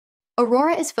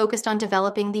Aurora is focused on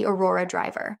developing the Aurora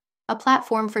Driver, a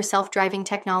platform for self-driving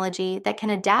technology that can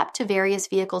adapt to various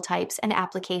vehicle types and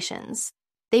applications.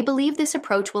 They believe this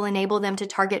approach will enable them to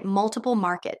target multiple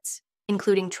markets,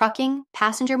 including trucking,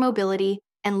 passenger mobility,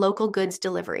 and local goods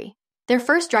delivery. Their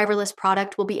first driverless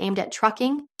product will be aimed at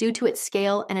trucking due to its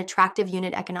scale and attractive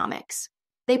unit economics.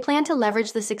 They plan to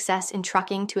leverage the success in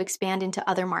trucking to expand into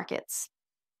other markets.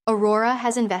 Aurora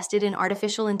has invested in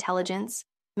artificial intelligence,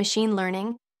 machine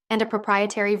learning, and a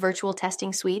proprietary virtual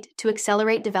testing suite to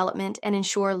accelerate development and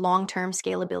ensure long-term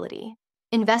scalability.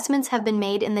 Investments have been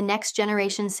made in the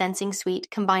next-generation sensing suite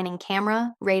combining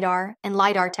camera, radar, and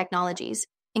LiDAR technologies,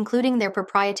 including their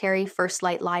proprietary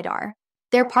FirstLight LiDAR.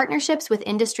 Their partnerships with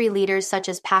industry leaders such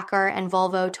as PACCAR and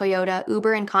Volvo, Toyota,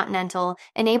 Uber, and Continental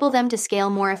enable them to scale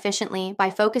more efficiently by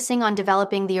focusing on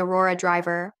developing the Aurora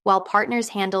Driver, while partners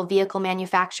handle vehicle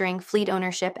manufacturing, fleet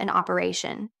ownership, and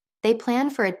operation. They plan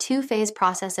for a two-phase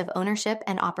process of ownership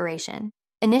and operation,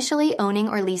 initially owning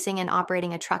or leasing and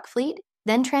operating a truck fleet,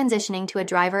 then transitioning to a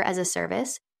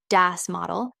driver-as-a-service (DaaS)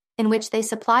 model, in which they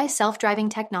supply self-driving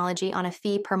technology on a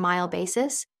fee-per-mile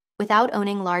basis without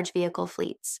owning large vehicle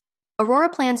fleets. Aurora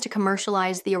plans to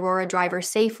commercialize the Aurora Driver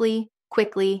safely,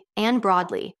 quickly, and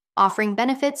broadly, offering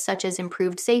benefits such as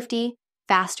improved safety,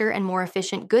 faster and more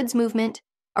efficient goods movement,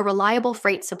 a reliable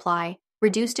freight supply,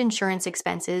 reduced insurance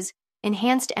expenses,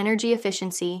 enhanced energy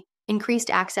efficiency,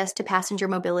 increased access to passenger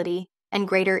mobility, and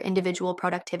greater individual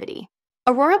productivity.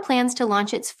 Aurora plans to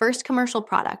launch its first commercial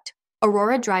product,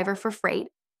 Aurora Driver for Freight,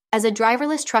 as a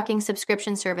driverless trucking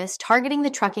subscription service targeting the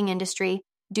trucking industry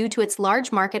due to its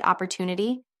large market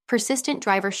opportunity, persistent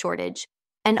driver shortage,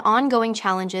 and ongoing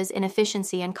challenges in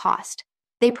efficiency and cost.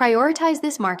 They prioritize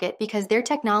this market because their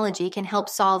technology can help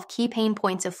solve key pain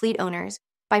points of fleet owners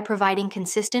by providing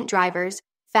consistent drivers,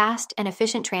 fast and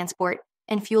efficient transport,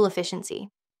 and fuel efficiency.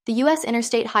 The U.S.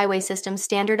 interstate highway system's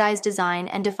standardized design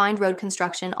and defined road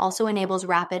construction also enables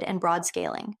rapid and broad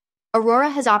scaling. Aurora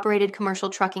has operated commercial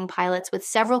trucking pilots with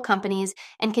several companies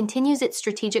and continues its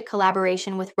strategic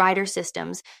collaboration with Ryder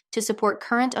Systems to support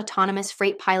current autonomous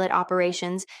freight pilot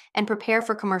operations and prepare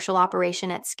for commercial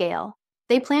operation at scale.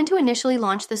 They plan to initially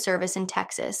launch the service in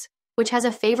Texas, which has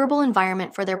a favorable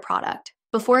environment for their product,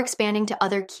 before expanding to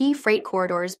other key freight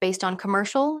corridors based on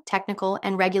commercial, technical,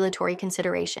 and regulatory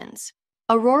considerations.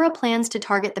 Aurora plans to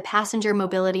target the passenger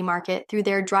mobility market through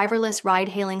their driverless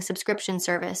ride-hailing subscription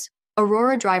service,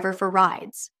 Aurora Driver for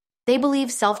Rides. They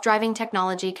believe self-driving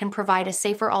technology can provide a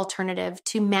safer alternative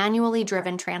to manually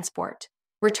driven transport,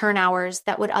 return hours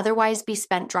that would otherwise be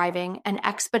spent driving, and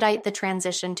expedite the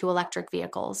transition to electric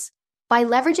vehicles. By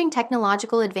leveraging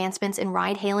technological advancements in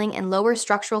ride-hailing and lower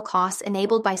structural costs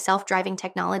enabled by self-driving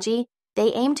technology,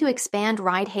 they aim to expand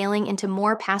ride-hailing into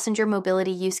more passenger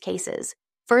mobility use cases,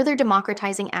 further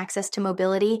democratizing access to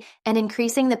mobility and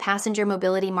increasing the passenger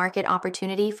mobility market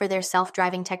opportunity for their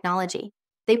self-driving technology.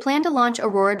 They plan to launch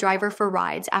Aurora Driver for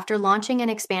Rides after launching and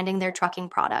expanding their trucking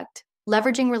product,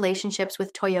 leveraging relationships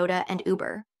with Toyota and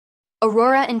Uber.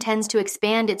 Aurora intends to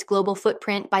expand its global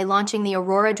footprint by launching the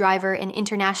Aurora Driver in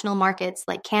international markets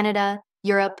like Canada,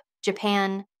 Europe,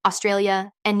 Japan,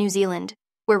 Australia, and New Zealand,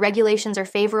 where regulations are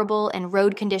favorable and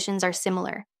road conditions are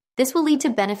similar. This will lead to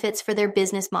benefits for their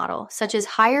business model, such as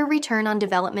higher return on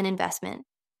development investment,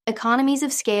 economies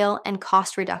of scale and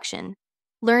cost reduction,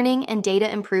 learning and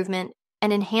data improvement,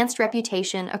 and enhanced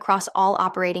reputation across all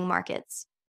operating markets.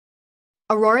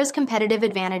 Aurora's competitive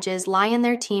advantages lie in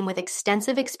their team with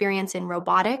extensive experience in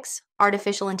robotics,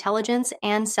 artificial intelligence,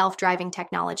 and self-driving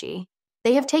technology.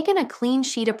 They have taken a clean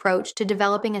sheet approach to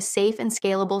developing a safe and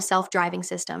scalable self-driving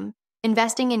system,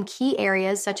 investing in key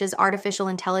areas such as artificial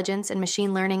intelligence and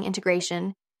machine learning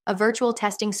integration, a virtual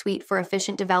testing suite for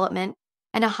efficient development,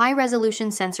 and a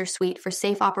high-resolution sensor suite for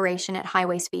safe operation at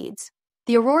highway speeds.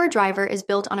 The Aurora Driver is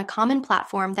built on a common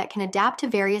platform that can adapt to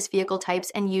various vehicle types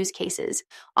and use cases,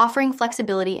 offering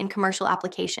flexibility in commercial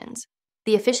applications.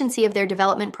 The efficiency of their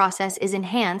development process is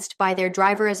enhanced by their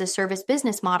driver-as-a-service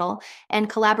business model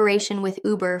and collaboration with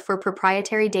Uber for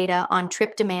proprietary data on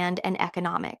trip demand and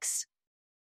economics.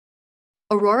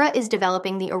 Aurora is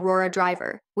developing the Aurora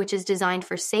Driver, which is designed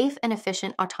for safe and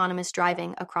efficient autonomous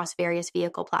driving across various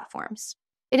vehicle platforms.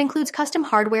 It includes custom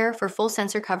hardware for full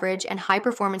sensor coverage and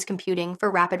high-performance computing for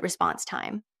rapid response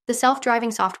time. The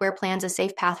self-driving software plans a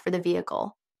safe path for the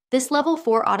vehicle. This Level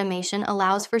 4 automation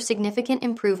allows for significant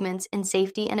improvements in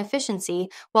safety and efficiency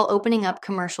while opening up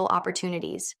commercial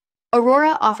opportunities.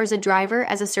 Aurora offers a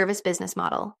driver-as-a-service business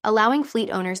model, allowing fleet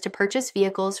owners to purchase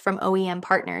vehicles from OEM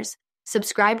partners,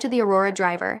 subscribe to the Aurora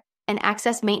Driver, and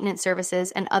access maintenance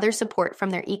services and other support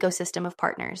from their ecosystem of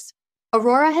partners.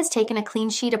 Aurora has taken a clean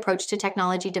sheet approach to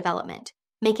technology development,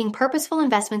 making purposeful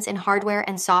investments in hardware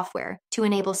and software to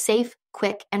enable safe,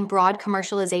 quick, and broad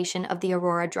commercialization of the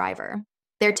Aurora driver.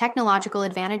 Their technological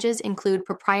advantages include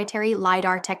proprietary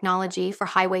LiDAR technology for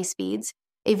highway speeds,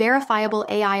 a verifiable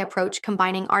AI approach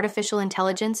combining artificial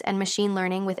intelligence and machine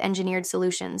learning with engineered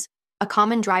solutions, a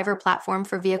common driver platform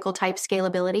for vehicle type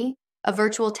scalability, a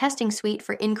virtual testing suite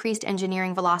for increased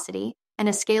engineering velocity, and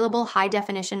a scalable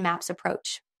high-definition maps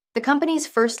approach. The company's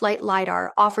First Light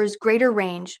LiDAR offers greater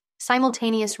range,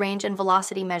 simultaneous range and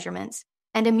velocity measurements,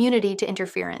 and immunity to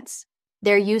interference.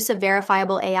 Their use of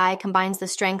verifiable AI combines the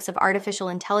strengths of artificial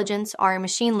intelligence or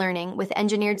machine learning with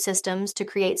engineered systems to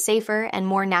create safer and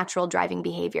more natural driving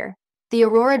behavior. The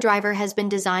Aurora driver has been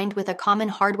designed with a common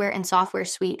hardware and software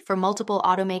suite for multiple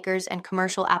automakers and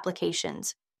commercial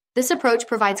applications. This approach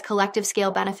provides collective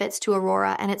scale benefits to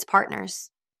Aurora and its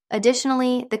partners.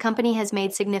 Additionally, the company has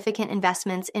made significant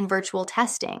investments in virtual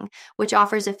testing, which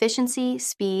offers efficiency,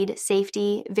 speed,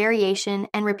 safety, variation,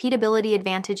 and repeatability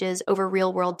advantages over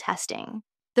real-world testing.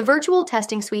 The virtual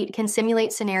testing suite can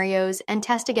simulate scenarios and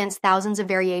test against thousands of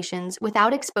variations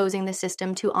without exposing the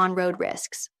system to on-road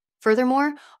risks.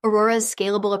 Furthermore, Aurora's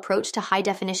scalable approach to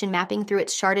high-definition mapping through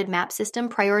its sharded map system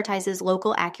prioritizes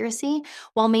local accuracy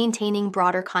while maintaining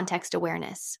broader context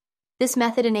awareness. This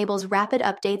method enables rapid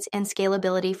updates and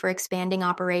scalability for expanding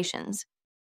operations.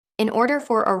 In order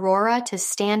for Aurora to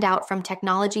stand out from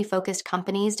technology-focused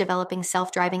companies developing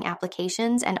self-driving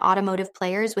applications and automotive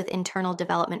players with internal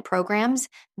development programs,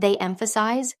 they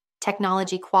emphasize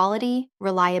technology quality,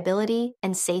 reliability,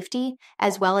 and safety,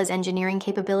 as well as engineering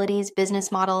capabilities,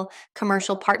 business model,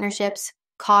 commercial partnerships,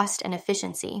 cost, and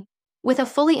efficiency. With a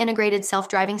fully integrated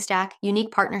self-driving stack,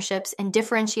 unique partnerships, and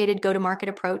differentiated go-to-market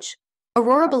approach,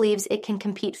 Aurora believes it can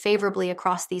compete favorably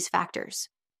across these factors.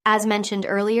 As mentioned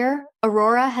earlier,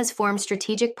 Aurora has formed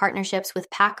strategic partnerships with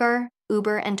PACCAR,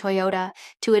 Uber, and Toyota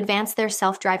to advance their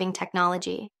self-driving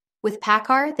technology. With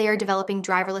PACCAR, they are developing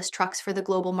driverless trucks for the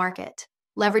global market,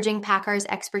 leveraging PACCAR's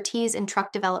expertise in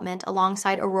truck development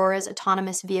alongside Aurora's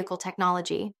autonomous vehicle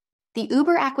technology. The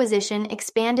Uber acquisition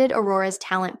expanded Aurora's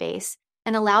talent base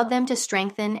and allowed them to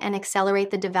strengthen and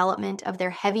accelerate the development of their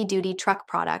heavy-duty truck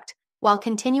product, while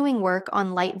continuing work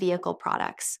on light vehicle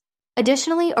products.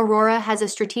 Additionally, Aurora has a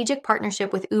strategic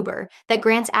partnership with Uber that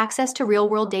grants access to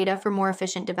real-world data for more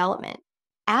efficient development.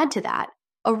 Add to that,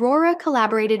 Aurora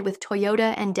collaborated with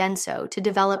Toyota and Denso to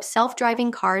develop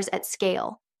self-driving cars at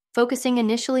scale, focusing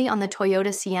initially on the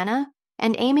Toyota Sienna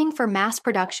and aiming for mass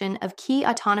production of key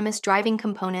autonomous driving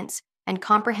components and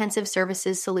comprehensive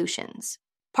services solutions.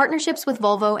 Partnerships with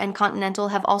Volvo and Continental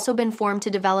have also been formed to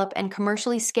develop and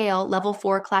commercially scale Level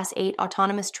 4 Class 8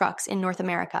 autonomous trucks in North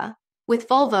America. With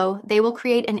Volvo, they will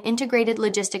create an integrated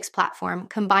logistics platform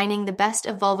combining the best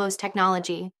of Volvo's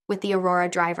technology with the Aurora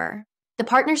driver. The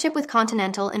partnership with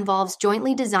Continental involves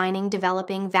jointly designing,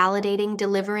 developing, validating,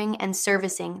 delivering, and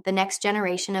servicing the next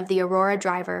generation of the Aurora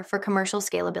driver for commercial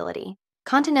scalability.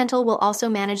 Continental will also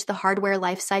manage the hardware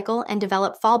lifecycle and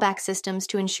develop fallback systems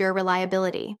to ensure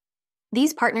reliability.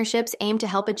 These partnerships aim to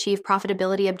help achieve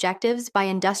profitability objectives by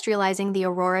industrializing the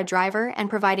Aurora driver and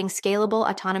providing scalable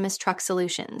autonomous truck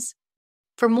solutions.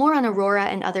 For more on Aurora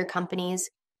and other companies,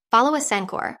 follow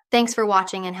Ascencore. Thanks for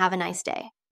watching and have a nice day.